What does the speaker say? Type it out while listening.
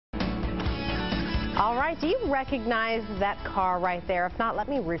All right, do you recognize that car right there? If not, let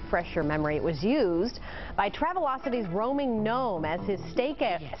me refresh your memory. It was used by Travelocity's roaming gnome as his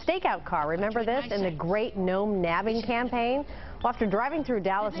stakeout car. Remember this in the Great Gnome Nabbing campaign? Well, after driving through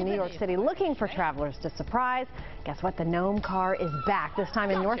Dallas and New York City looking for travelers to surprise, guess what? The gnome car is back, this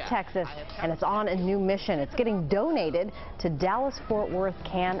time in North Texas, and it's on a new mission. It's getting donated to Dallas-Fort Worth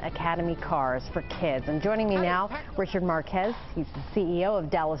Can Academy Cars for Kids. And joining me now, Richard Marquez. He's the CEO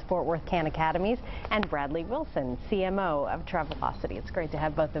of Dallas-Fort Worth Can Academies, and Bradley Wilson, CMO of Travelocity. It's great to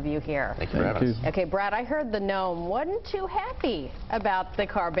have both of you here. Thank you for having us. Okay, Brad, I heard the gnome wasn't too happy about the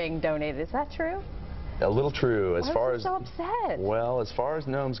car being donated. Is that true? A little true. As far as so upset? Well, as far as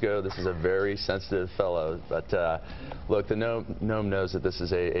gnomes go, this is a very sensitive fellow. But look, the gnome knows that this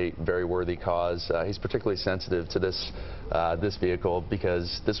is a very worthy cause. He's particularly sensitive to this vehicle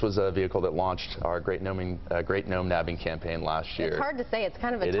because this was a vehicle that launched our Great Gnome Nabbing campaign last year. It's hard to say. It's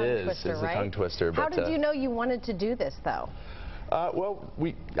kind of a tongue twister, right? It's a tongue twister. How did you know you wanted to do this, though? Well,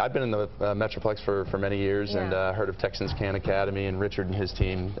 I've been in the Metroplex for many years, and heard of Texans Can Academy, and Richard and his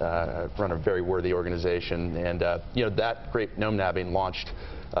team run a very worthy organization. And you know, that Great Gnome Nabbing launched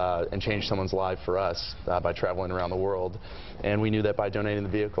and changed someone's life for us by traveling around the world. And we knew that by donating the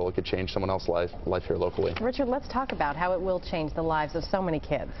vehicle, it could change someone else's life here locally. Richard, let's talk about how it will change the lives of so many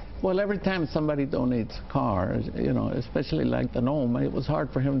kids. Well, every time somebody donates a car, you know, especially like the gnome, it was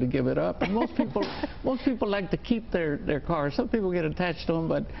hard for him to give it up. And most people like to keep their cars. Some people get attached to them,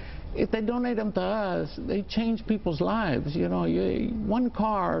 but if they donate them to us, they change people's lives. You know, one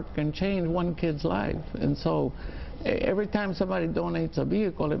car can change one kid's life, and so every time somebody donates a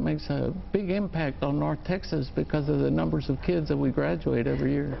vehicle, it makes a big impact on North Texas because of the numbers of kids that we graduate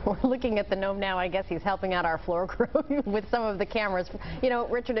every year. We're looking at the gnome now. I guess he's helping out our floor crew with some of the cameras. You know,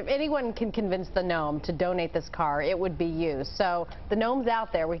 Richard, if anyone can convince the gnome to donate this car, it would be you. So the gnome's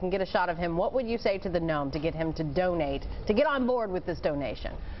out there. We can get a shot of him. What would you say to the gnome to get him to donate, to get on board with this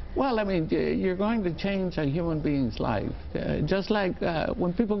donation? Well, I mean, you're going to change a human being's life. Just like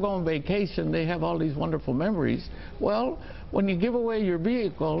when people go on vacation, they have all these wonderful memories. Well, when you give away your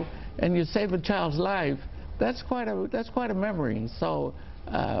vehicle and you save a child's life, that's quite a memory. So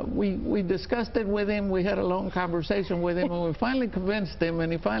we discussed it with him. We had a long conversation with him, and we finally convinced him,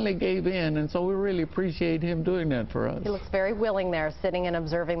 and he finally gave in. And so we really appreciate him doing that for us. He looks very willing there, sitting and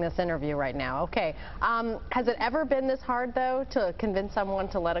observing this interview right now. Okay. Has it ever been this hard, though, to convince someone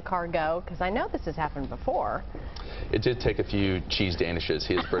to let a car go? Because I know this has happened before. It did take a few cheese danishes.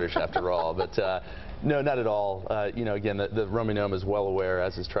 He is British after all, but no, not at all. You know, again, the roaming gnome is well aware,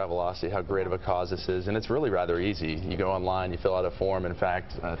 as is Travelocity, how great of a cause this is, and it's really rather easy. You go online, you fill out a form. In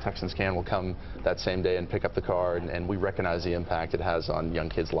fact, Texans Can will come that same day and pick up the car, and we recognize the impact it has on young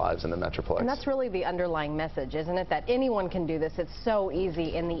kids' lives in the Metroplex. And that's really the underlying message, isn't it? That anyone can do this. It's so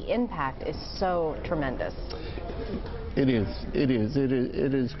easy, and the impact is so tremendous. It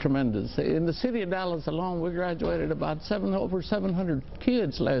is tremendous. In the city of Dallas alone, we graduated about over 700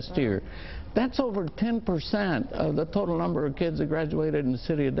 kids last year. That's over 10% of the total number of kids that graduated in the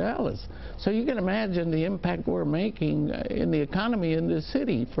city of Dallas. So you can imagine the impact we're making in the economy in this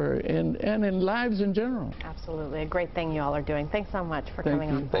city and in lives in general. Absolutely. A great thing you all are doing. Thanks so much for coming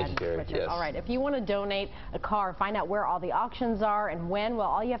on. Thank you, Gary. Yes. All right. If you want to donate a car, find out where all the auctions are and when, well,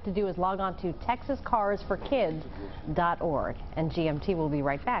 all you have to do is log on to TexasCarsForKids.org. And GMT will be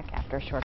right back after a short